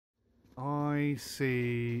I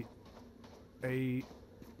see a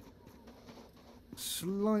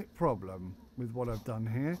slight problem with what I've done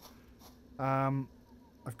here.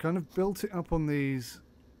 I've kind of built it up on these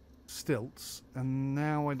stilts, and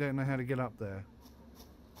now I don't know how to get up there.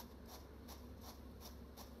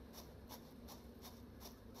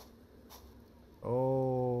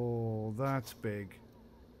 Oh, that's big.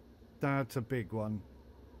 That's a big one.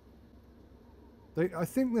 I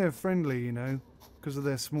think they're friendly, you know, because of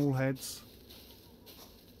their small heads.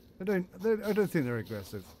 I don't think they're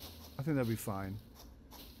aggressive. I think they'll be fine.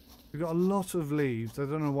 We've got a lot of leaves. I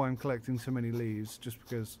don't know why I'm collecting so many leaves, just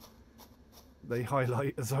because they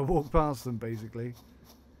highlight as I walk past them, basically.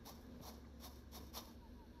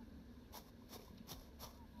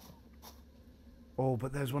 Oh,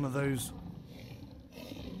 but there's one of those.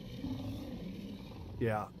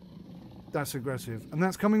 Yeah, that's aggressive. And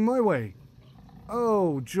that's coming my way.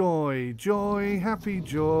 Oh, joy, joy, happy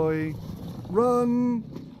joy. Run!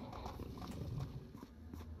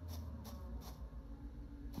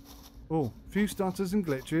 Oh, few stutters and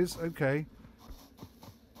glitches. Okay.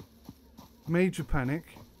 Major panic.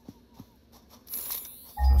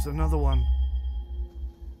 There's another one.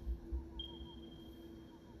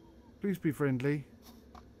 Please be friendly.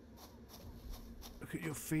 Look at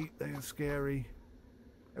your feet. They are scary.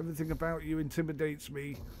 Everything about you intimidates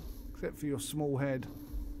me. Except for your small head.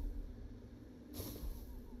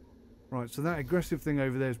 Right, so that aggressive thing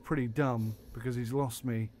over there is pretty dumb. Because he's lost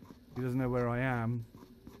me. He doesn't know where I am.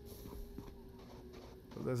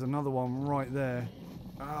 But there's another one right there.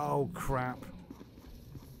 Oh, crap.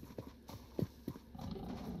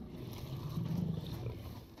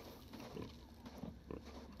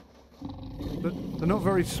 But they're not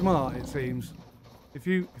very smart, it seems. If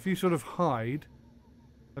you sort of hide,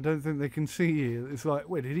 I don't think they can see you. It's like,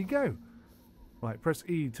 where did he go? Right, press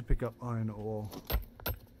E to pick up iron ore.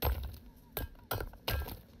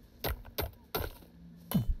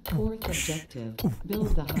 Fourth objective,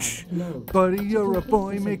 build the hub. Load. Buddy, you're a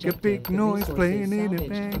boy, make a big noise, playing in a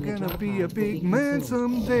band, gonna be a big man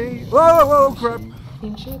someday. Whoa, whoa, crap!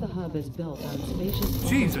 Ensure the hub is built on spacious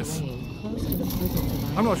Jesus. terrain close to the present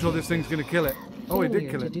environment. I'm not sure this thing's gonna kill it. Oh, it did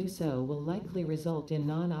kill Failure it. to do so will likely result in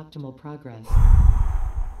non-optimal progress.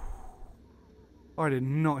 I did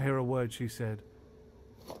not hear a word she said.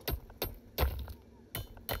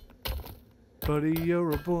 Buddy,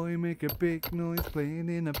 you're a boy, make a big noise, playing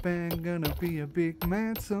in a band, gonna be a big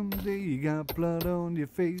man someday. You got blood on your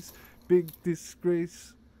face, big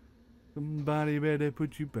disgrace. Somebody better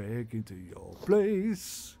put you back into your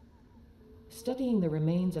place. Studying the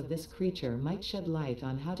remains of this creature might shed light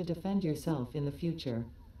on how to defend yourself in the future.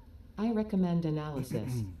 I recommend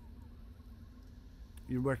analysis.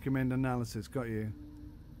 You recommend analysis, got you.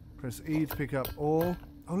 Press E to pick up ore.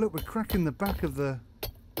 Oh look, we're cracking the back of the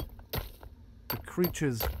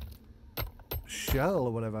creature's shell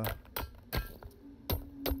or whatever.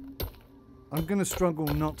 I'm gonna struggle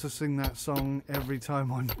not to sing that song every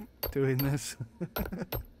time I'm doing this.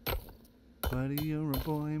 Buddy, you're a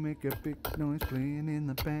boy, make a big noise, playing in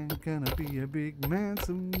the band, gonna be a big man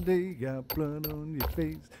someday. Got blood on your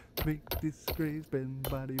face, big disgrace,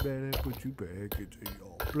 somebody better put you back into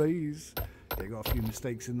your place. Yeah, got a few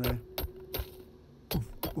mistakes in there. Ooh,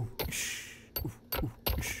 ooh, shh, ooh,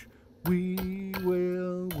 ooh, shh. We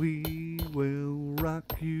will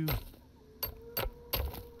rock you.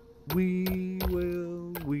 We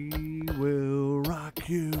will rock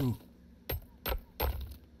you.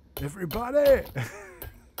 Everybody!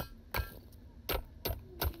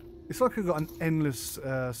 It's like I've got an endless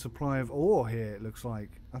supply of ore here, it looks like.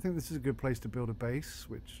 I think this is a good place to build a base,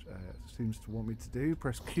 which seems to want me to do.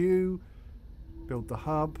 Press Q, build the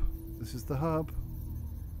hub. This is the hub.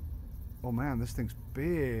 Oh man, this thing's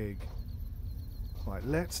big. Right,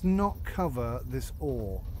 let's not cover this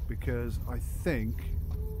ore, because I think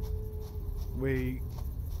we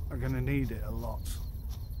are going to need it a lot.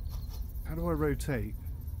 How do I rotate?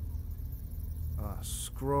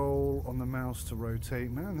 Scroll on the mouse to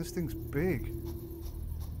rotate. Man, this thing's big.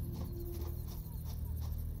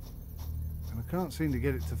 And I can't seem to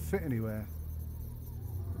get it to fit anywhere.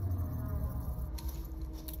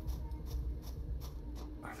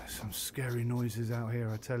 Oh, there's some scary noises out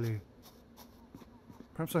here, I tell you.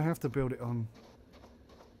 Perhaps I have to build it on...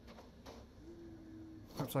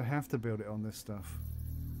 Perhaps I have to build it on this stuff.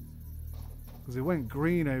 Because it went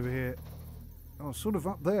green over here. Oh, sort of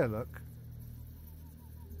up there, look.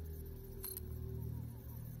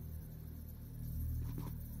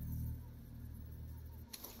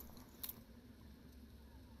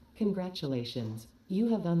 Congratulations, you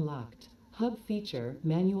have unlocked Hub Feature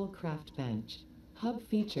Manual Craft Bench. Hub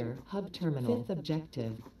feature, hub terminal. Fifth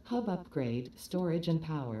objective, hub upgrade, storage and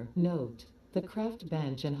power. Note: the craft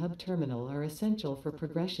bench and hub terminal are essential for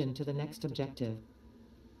progression to the next objective.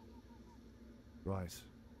 Right.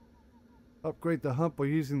 Upgrade the hub by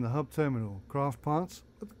using the hub terminal. Craft parts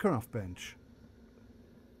at the craft bench.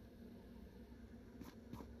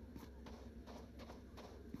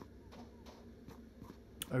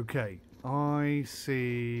 Okay, I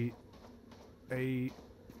see a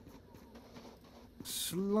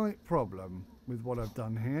slight problem with what I've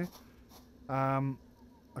done here.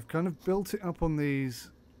 I've kind of built it up on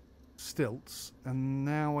these stilts, and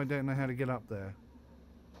now I don't know how to get up there.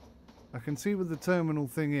 I can see where the terminal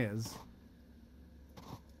thing is,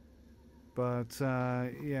 but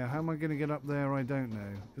yeah, how am I going to get up there? I don't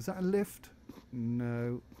know. Is that a lift?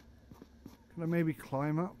 No. Can I maybe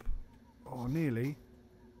climb up? Oh, nearly.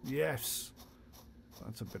 Yes.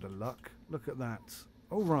 That's a bit of luck. Look at that.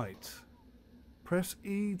 All right. Press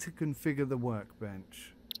E to configure the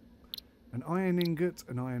workbench. An iron ingot,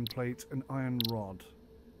 an iron plate, an iron rod.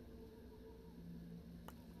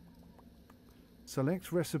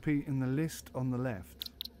 Select recipe in the list on the left.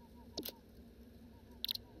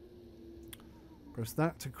 Press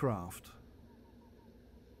that to craft.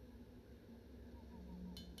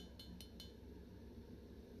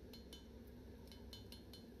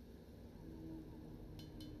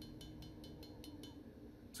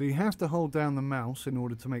 So you have to hold down the mouse in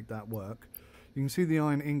order to make that work. You can see the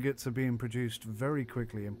iron ingots are being produced very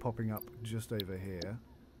quickly and popping up just over here.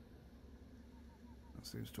 That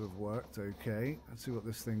seems to have worked. Okay, let's see what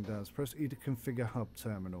this thing does. Press E to configure hub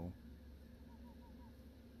terminal.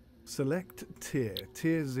 Select tier.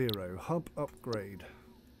 Tier 0. Hub upgrade.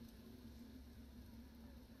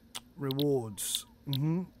 Rewards.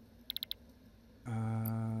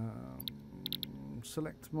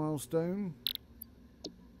 Select milestone.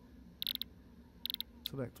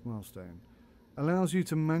 Select milestone. Allows you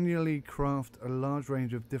to manually craft a large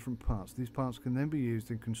range of different parts. These parts can then be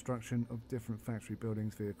used in construction of different factory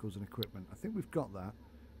buildings, vehicles and equipment. I think we've got that.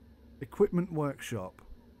 Equipment workshop.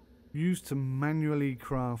 Used to manually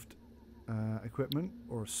craft equipment,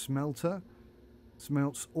 or a smelter.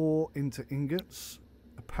 Smelts ore into ingots.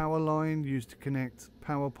 A power line used to connect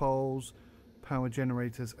power poles, power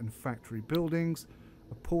generators and factory buildings.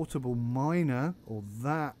 A portable miner, or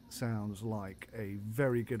that sounds like a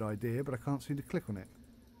very good idea, but I can't seem to click on it.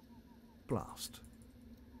 Blast.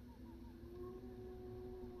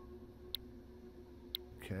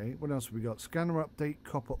 Okay, what else have we got? Scanner update,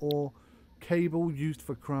 copper ore, cable used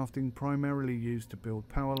for crafting, primarily used to build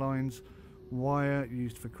power lines, wire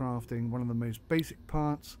used for crafting, one of the most basic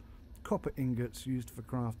parts, copper ingots used for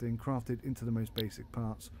crafting, crafted into the most basic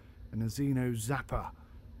parts, and a Xeno Zapper.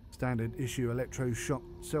 Standard issue electroshock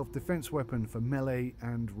self-defense weapon for melee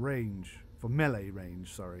and range. For melee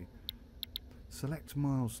range, sorry. Select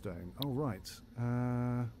milestone. Oh, right.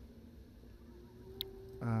 I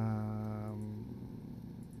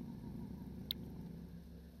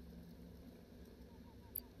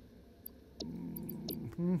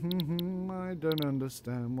don't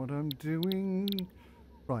understand what I'm doing.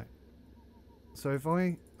 Right. So if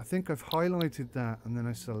I think I've highlighted that and then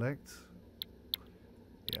I select.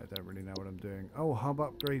 Yeah, I don't really know what I'm doing. Oh, hub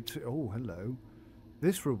upgrade to... Oh, hello.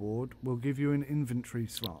 This reward will give you an inventory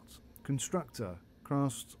slot. Constructor.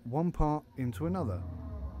 Crafts one part into another.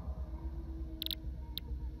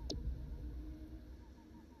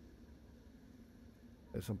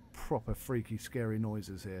 There's some proper freaky, scary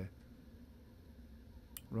noises here.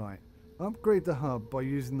 Right. Upgrade the hub by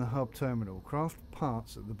using the hub terminal. Craft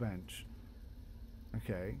parts at the bench.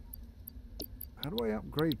 Okay. How do I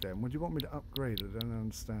upgrade them? What do you want me to upgrade? I don't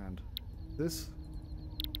understand. This?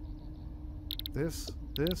 This?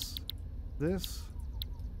 This? This?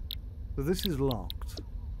 So this is locked.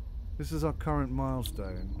 This is our current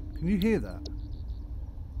milestone. Can you hear that?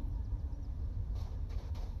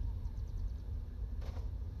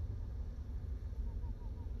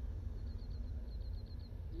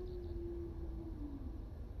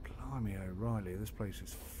 Blimey O'Reilly, this place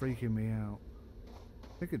is freaking me out.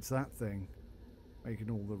 I think it's that thing.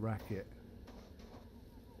 Making all the racket.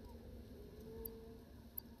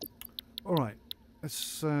 Alright,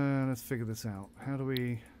 let's figure this out. How do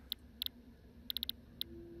we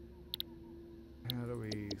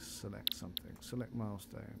select something? Select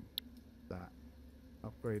milestone. That.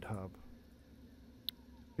 Upgrade hub.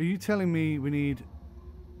 Are you telling me we need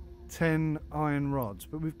 10 iron rods?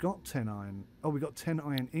 But we've got 10 iron. Oh, we've got 10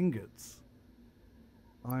 iron ingots.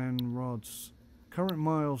 Iron rods. Current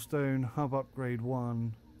milestone, hub upgrade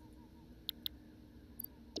 1.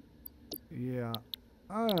 Yeah.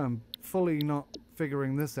 I am fully not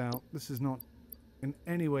figuring this out. This is not in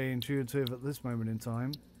any way intuitive at this moment in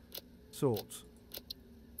time. Sort.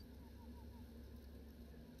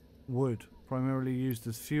 Wood, primarily used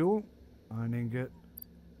as fuel. Iron ingot.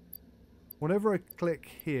 Whatever I click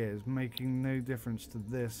here is making no difference to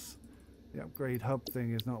this. The upgrade hub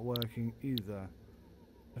thing is not working either.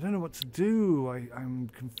 I don't know what to do. I'm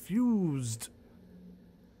confused.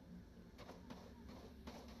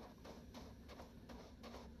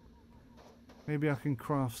 Maybe I can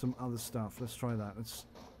craft some other stuff. Let's try that. Let's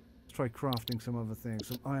try crafting some other things.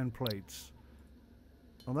 Some iron plates.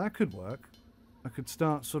 Well, that could work. I could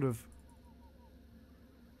start sort of...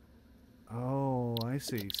 Oh, I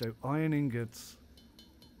see. So iron ingots.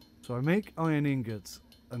 So I make iron ingots.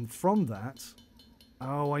 And from that...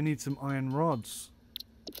 Oh, I need some iron rods.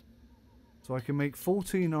 So I can make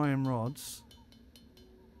 14 iron rods.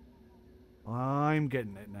 I'm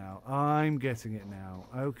getting it now. I'm getting it now.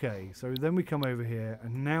 Okay, so then we come over here,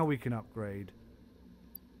 and now we can upgrade.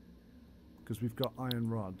 Because we've got iron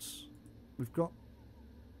rods. We've got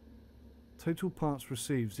total parts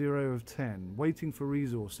received, 0 of 10. Waiting for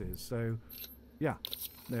resources. So, yeah,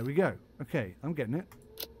 there we go. Okay, I'm getting it.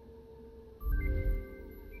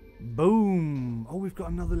 Boom! Oh, we've got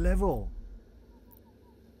another level.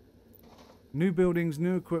 New buildings,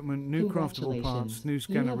 new equipment, new craftable parts, new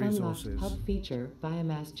scanner resources. Hub feature,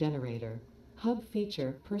 biomass generator. Hub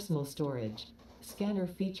feature, personal storage. Scanner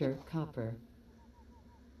feature, copper.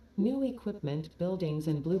 New equipment, buildings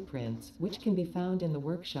and blueprints, which can be found in the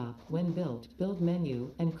workshop when built, build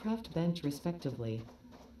menu, and craft bench respectively.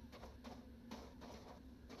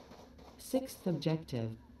 Sixth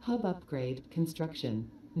objective, hub upgrade,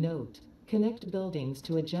 construction. Note, connect buildings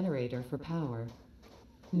to a generator for power.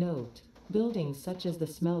 Note, buildings such as the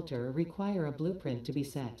smelter require a blueprint to be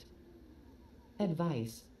set.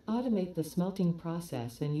 Advice: automate the smelting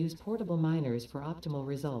process and use portable miners for optimal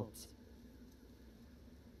results.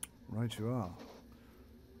 Right you are.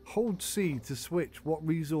 Hold C to switch what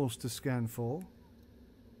resource to scan for.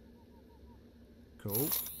 Cool.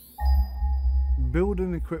 Build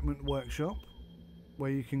an equipment workshop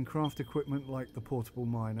where you can craft equipment like the portable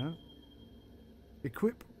miner.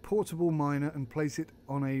 Equip portable miner and place it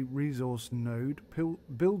on a resource node.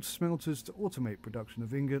 Build smelters to automate production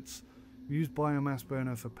of ingots. Use biomass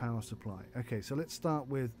burner for power supply. Okay, so let's start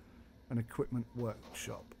with an equipment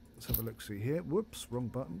workshop. Let's have a look-see here. Whoops, wrong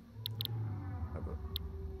button.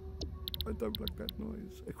 I don't like that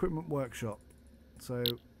noise. Equipment workshop. So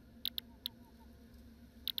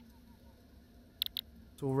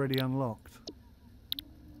it's already unlocked.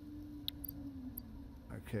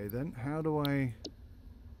 Okay then, how do I...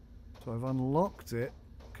 So I've unlocked it.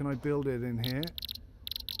 Can I build it in here?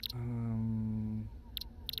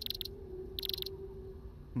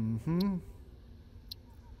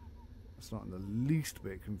 That's not in the least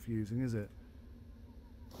bit confusing, is it?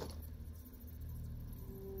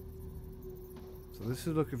 So this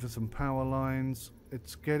is looking for some power lines.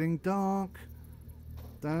 It's getting dark.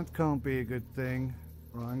 That can't be a good thing.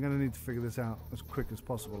 Right, I'm going to need to figure this out as quick as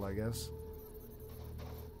possible, I guess.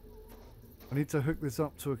 I need to hook this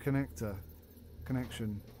up to a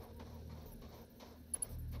connection.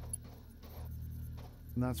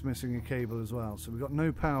 And that's missing a cable as well. So we've got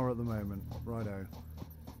no power at the moment. Righto.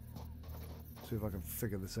 See if I can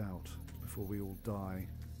figure this out before we all die.